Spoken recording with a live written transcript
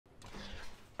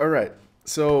Alright,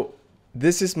 so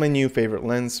this is my new favorite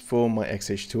lens for my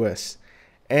X-H2S.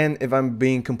 And if I'm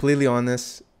being completely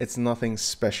honest, it's nothing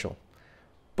special.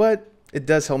 But it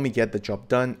does help me get the job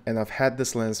done, and I've had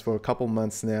this lens for a couple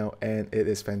months now, and it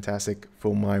is fantastic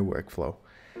for my workflow.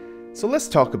 So let's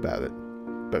talk about it.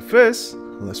 But first,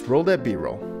 let's roll that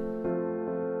B-roll.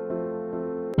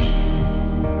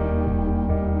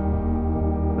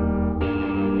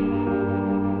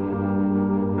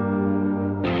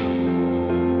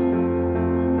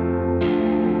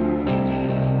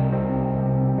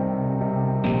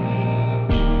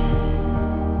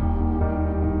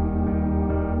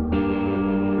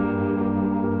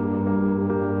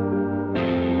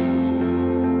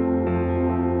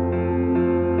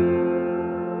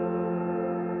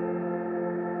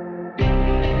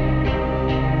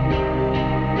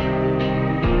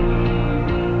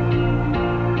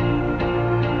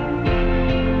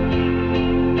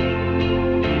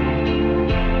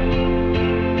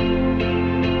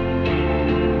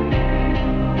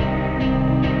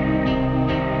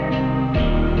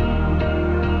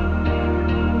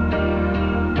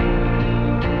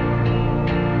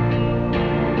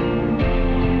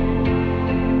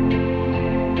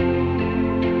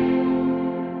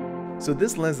 So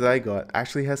this lens that I got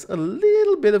actually has a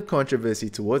little bit of controversy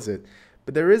towards it,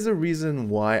 but there is a reason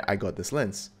why I got this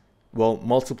lens. Well,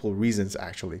 multiple reasons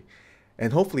actually.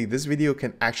 And hopefully this video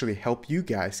can actually help you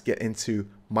guys get into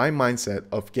my mindset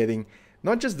of getting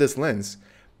not just this lens,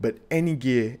 but any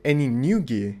gear, any new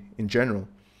gear in general.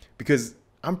 Because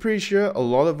I'm pretty sure a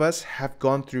lot of us have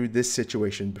gone through this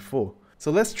situation before.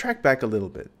 So let's track back a little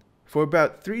bit. For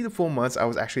about 3 to 4 months, I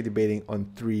was actually debating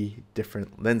on 3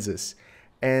 different lenses.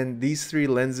 And these 3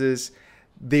 lenses,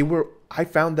 I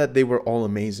found that they were all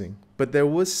amazing, but there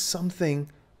was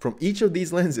something from each of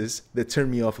these lenses that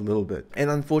turned me off a little bit. And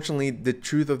unfortunately, the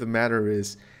truth of the matter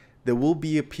is there will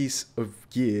be a piece of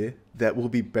gear that will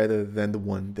be better than the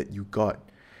one that you got.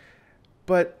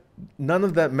 But none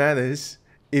of that matters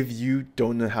if you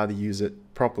don't know how to use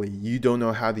it properly. You don't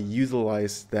know how to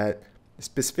utilize that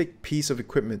specific piece of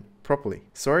equipment properly.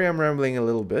 Sorry, I'm rambling a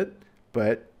little bit,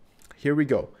 but here we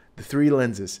go. The 3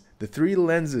 lenses. The 3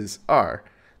 lenses are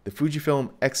the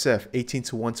Fujifilm XF 18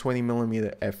 to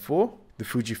 120mm f4, the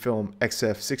Fujifilm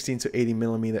XF 16 to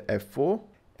 80mm f4,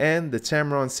 and the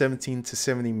Tamron 17 to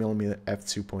 70mm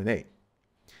f2.8.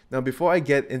 Now, before I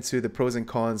get into the pros and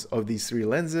cons of these 3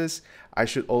 lenses, I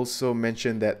should also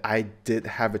mention that I did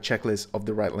have a checklist of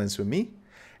the right lens for me,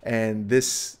 and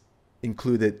this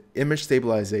included image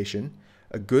stabilization,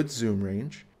 a good zoom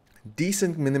range,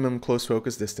 decent minimum close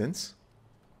focus distance,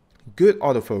 good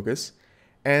autofocus,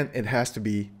 and it has to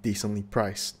be decently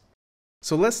priced.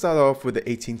 So let's start off with the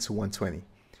 18 to 120.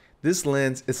 This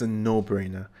lens is a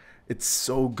no-brainer. It's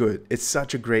so good. It's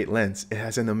such a great lens. It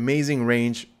has an amazing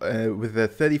range with a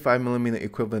 35mm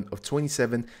equivalent of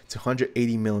 27 to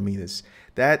 180 millimeters.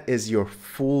 That is your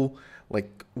full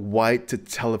wide to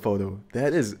telephoto.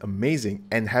 That is amazing.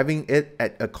 And having it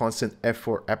at a constant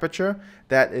f4 aperture,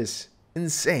 that is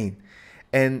insane.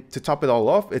 And to top it all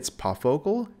off, it's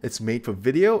parfocal, it's made for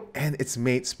video, and it's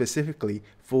made specifically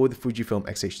for the Fujifilm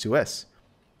X-H2S.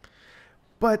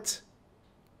 But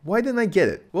why didn't I get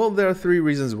it? Well, there are 3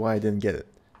 reasons why I didn't get it.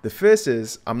 The first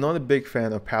is I'm not a big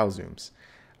fan of power zooms.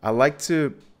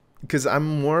 Because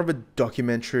I'm more of a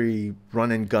documentary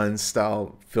run and gun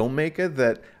style filmmaker,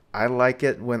 that I like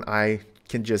it when I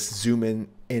can just zoom in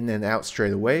and out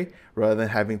straight away rather than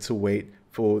having to wait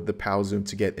for the power zoom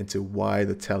to get into wide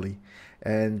or tele.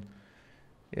 And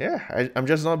yeah, I'm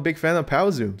just not a big fan of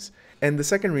power zooms. And the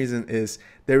second reason is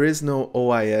there is no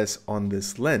OIS on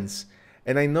this lens.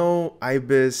 And I know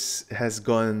IBIS has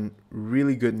gone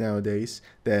really good nowadays,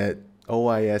 that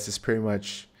OIS is pretty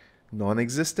much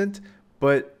non-existent,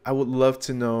 but I would love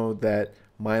to know that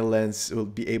my lens will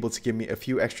be able to give me a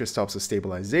few extra stops of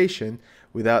stabilization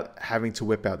without having to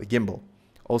whip out the gimbal.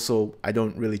 Also, I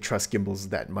don't really trust gimbals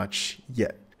that much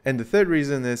yet. And the third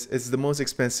reason is it's the most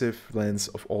expensive lens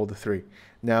of all the 3.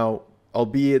 Now,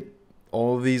 albeit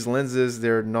all of these lenses,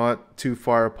 they're not too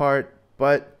far apart,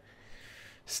 but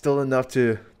still enough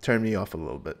to turn me off a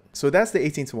little bit. So that's the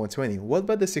 18 to 120. What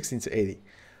about the 16 to 80?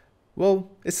 Well,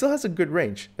 it still has a good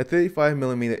range, a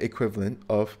 35mm equivalent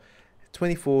of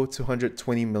 24 to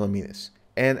 120 millimeters,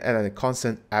 and at a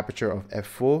constant aperture of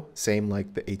f4, same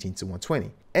like the 18 to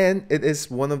 120. And it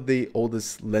is one of the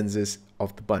oldest lenses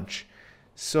of the bunch.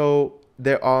 So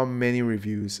there are many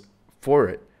reviews for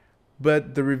it,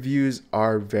 but the reviews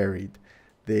are varied.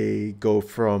 They go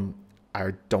from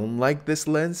I don't like this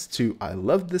lens to I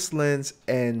love this lens,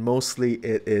 and mostly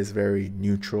it is very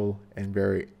neutral and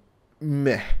very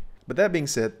meh. But that being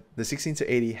said, the 16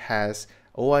 to 80 has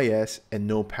OIS, and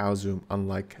no power zoom,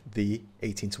 unlike the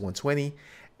 18-120.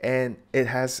 And it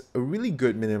has a really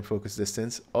good minimum focus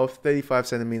distance of 35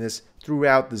 centimeters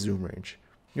throughout the zoom range,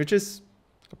 which is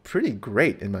pretty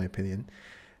great in my opinion.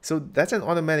 So that's an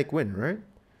automatic win, right?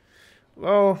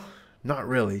 Well, not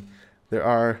really. There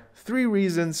are 3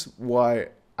 reasons why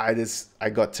I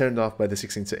got turned off by the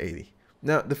 16-80.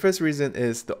 Now, the first reason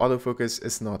is the autofocus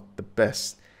is not the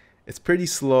best. It's pretty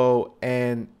slow,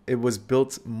 and it was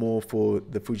built more for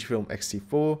the Fujifilm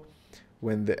X-T4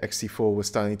 when the X-T4 was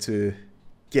starting to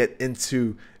get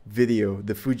into video.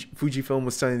 The Fujifilm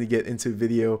was starting to get into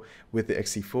video with the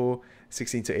X-T4.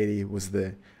 16-80 was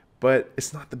there, but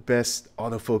it's not the best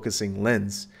autofocusing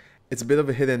lens. It's a bit of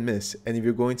a hit and miss, and if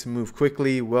you're going to move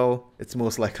quickly, well, it's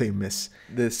most likely a miss.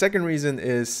 The second reason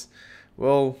is,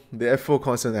 well, the f4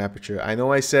 constant aperture. I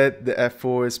know I said the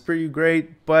f4 is pretty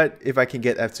great, but if I can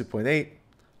get f2.8,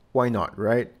 why not,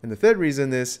 right? And the third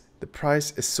reason is the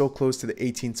price is so close to the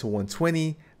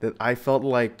 18-120 that I felt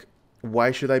like,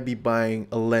 why should I be buying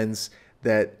a lens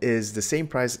that is the same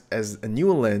price as a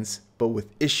newer lens, but with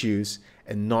issues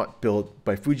and not built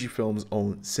by Fujifilm's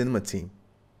own cinema team?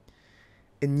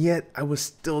 And yet I was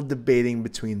still debating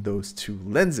between those 2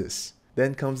 lenses.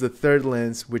 Then comes the third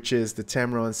lens, which is the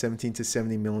Tamron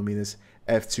 17-70mm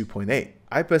f2.8.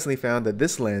 I personally found that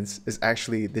this lens is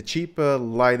actually the cheaper,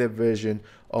 lighter version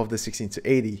of the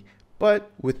 16-80,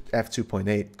 but with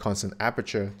f2.8 constant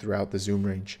aperture throughout the zoom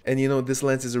range. And you know, this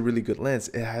lens is a really good lens.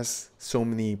 It has so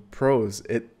many pros.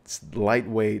 It's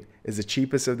lightweight, it's the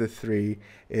cheapest of the 3.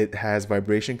 It has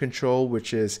vibration control,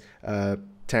 which is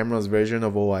Tamron's version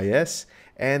of OIS,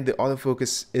 and the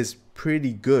autofocus is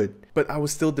pretty good. But I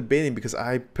was still debating because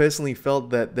I personally felt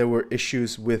that there were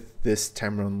issues with this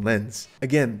Tamron lens.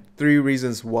 Again, 3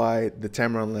 reasons why the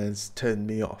Tamron lens turned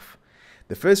me off.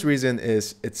 The first reason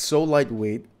is it's so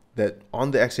lightweight that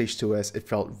on the X-H2S it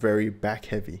felt very back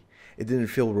heavy. It didn't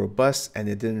feel robust, and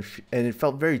it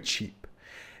felt very cheap.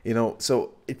 You know,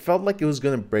 so it felt like it was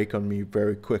gonna break on me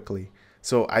very quickly.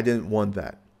 So I didn't want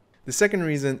that. The second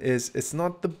reason is it's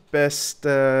not the best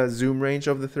zoom range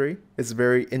of the 3. It's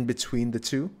very in between the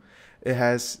 2. It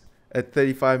has a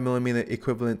 35mm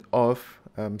equivalent of,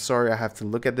 sorry I have to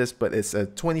look at this, but it's a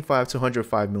 25 to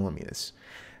 105mm.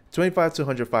 25 to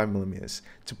 105mm.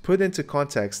 To put into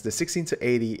context, the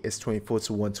 16-80 is 24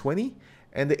 to 120,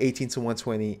 and the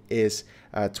 18-120 is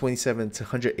 27 to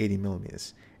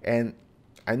 180mm. And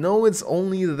I know it's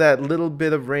only that little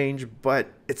bit of range, but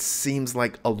it seems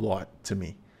like a lot to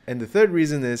me. And the third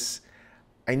reason is,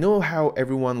 I know how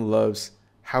everyone loves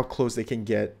how close they can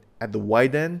get at the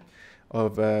wide end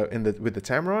of with the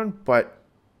Tamron, but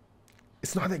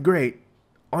it's not that great.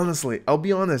 Honestly, I'll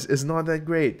be honest, it's not that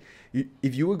great.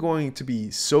 If you were going to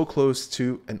be so close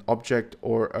to an object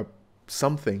or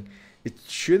something, it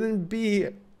shouldn't be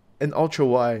an ultra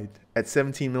wide at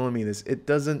 17mm. It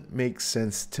doesn't make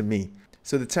sense to me.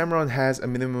 So the Tamron has a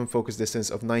minimum focus distance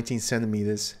of 19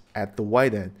 centimeters at the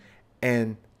wide end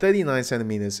and 39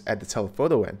 centimeters at the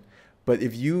telephoto end. But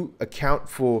if you account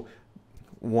for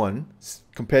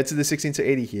compared to the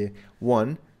 16-80 here,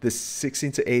 the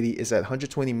 16-80 is at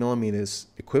 120 millimeters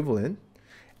equivalent,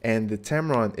 and the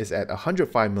Tamron is at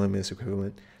 105 millimeters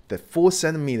equivalent. That 4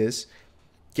 centimeters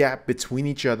gap between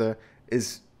each other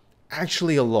is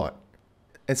actually a lot.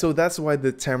 And so that's why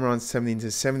the Tamron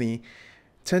 17-70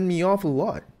 turned me off a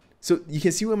lot. So you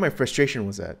can see where my frustration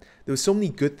was at. There were so many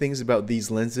good things about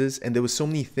these lenses, and there were so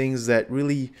many things that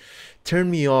really turned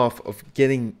me off of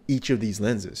getting each of these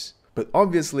lenses. But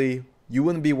obviously, you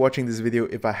wouldn't be watching this video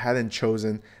if I hadn't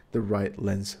chosen the right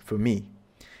lens for me.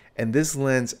 And this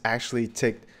lens actually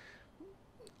ticked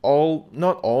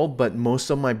not all, but most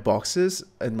of my boxes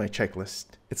in my checklist.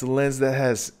 It's a lens that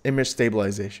has image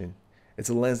stabilization. It's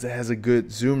a lens that has a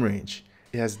good zoom range.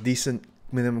 It has decent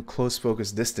minimum close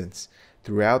focus distance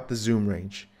throughout the zoom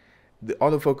range. The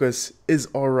autofocus is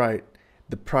alright.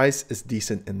 The price is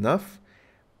decent enough.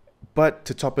 But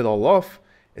to top it all off,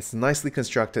 it's nicely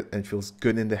constructed and feels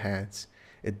good in the hands.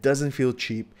 It doesn't feel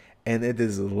cheap, and it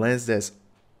is a lens that's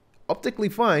optically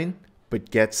fine, but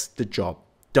gets the job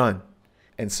done.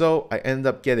 And so I ended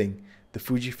up getting the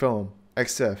Fujifilm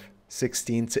XF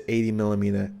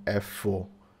 16-80mm f4.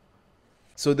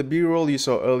 So the B-roll you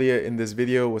saw earlier in this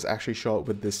video was actually shot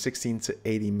with the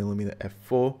 16-80mm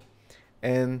f4.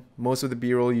 And most of the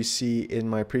B-roll you see in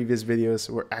my previous videos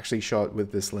were actually shot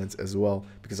with this lens as well,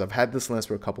 because I've had this lens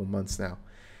for a couple months now.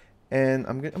 And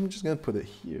I'm just gonna put it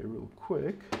here real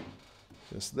quick,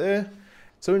 just there.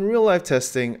 So in real life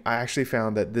testing, I actually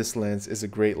found that this lens is a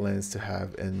great lens to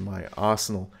have in my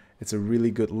arsenal. It's a really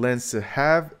good lens to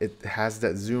have. It has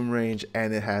that zoom range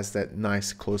and it has that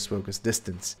nice close focus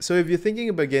distance. So if you're thinking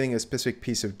about getting a specific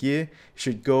piece of gear, you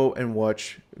should go and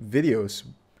watch videos,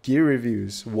 gear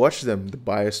reviews, watch them, the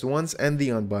biased ones and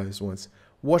the unbiased ones.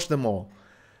 Watch them all.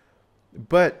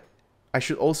 But I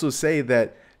should also say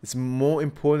that it's more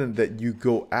important that you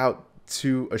go out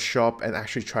to a shop and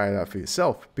actually try it out for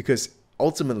yourself, because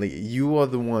ultimately you are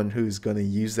the one who's going to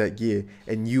use that gear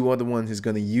and you are the one who's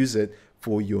going to use it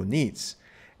for your needs,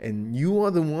 and you are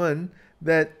the one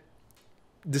that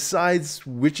decides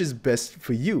which is best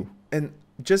for you. And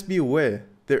just be aware,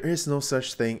 there is no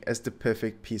such thing as the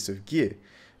perfect piece of gear,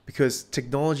 because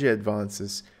technology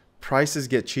advances, prices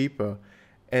get cheaper,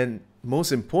 and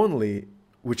most importantly,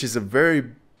 which is a very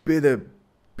bitter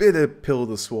pill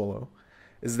to swallow,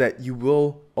 is that you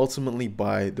will ultimately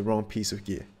buy the wrong piece of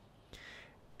gear.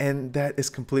 And that is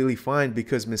completely fine,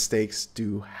 because mistakes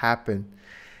do happen.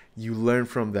 You learn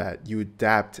from that, you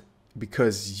adapt,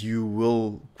 because you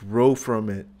will grow from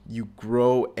it. You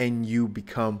grow and you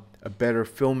become a better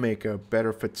filmmaker,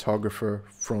 better photographer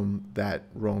from that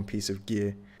wrong piece of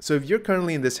gear. So if you're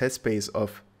currently in this headspace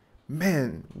of,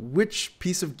 man, which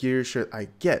piece of gear should I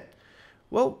get?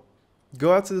 Well,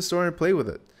 go out to the store and play with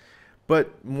it.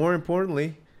 But more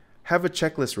importantly, have a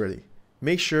checklist ready.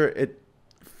 Make sure it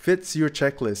fits your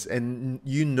checklist and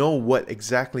you know what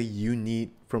exactly you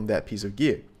need from that piece of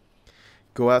gear.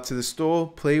 Go out to the store,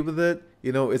 play with it.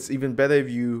 You know, it's even better if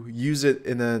you use it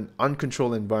in an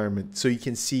uncontrolled environment so you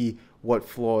can see what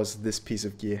flaws this piece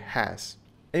of gear has.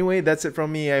 Anyway, that's it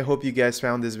from me. I hope you guys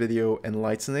found this video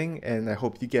enlightening and I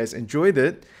hope you guys enjoyed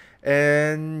it.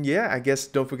 And yeah, I guess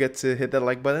don't forget to hit that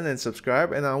like button and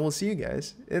subscribe, and I will see you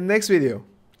guys in the next video.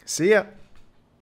 See ya!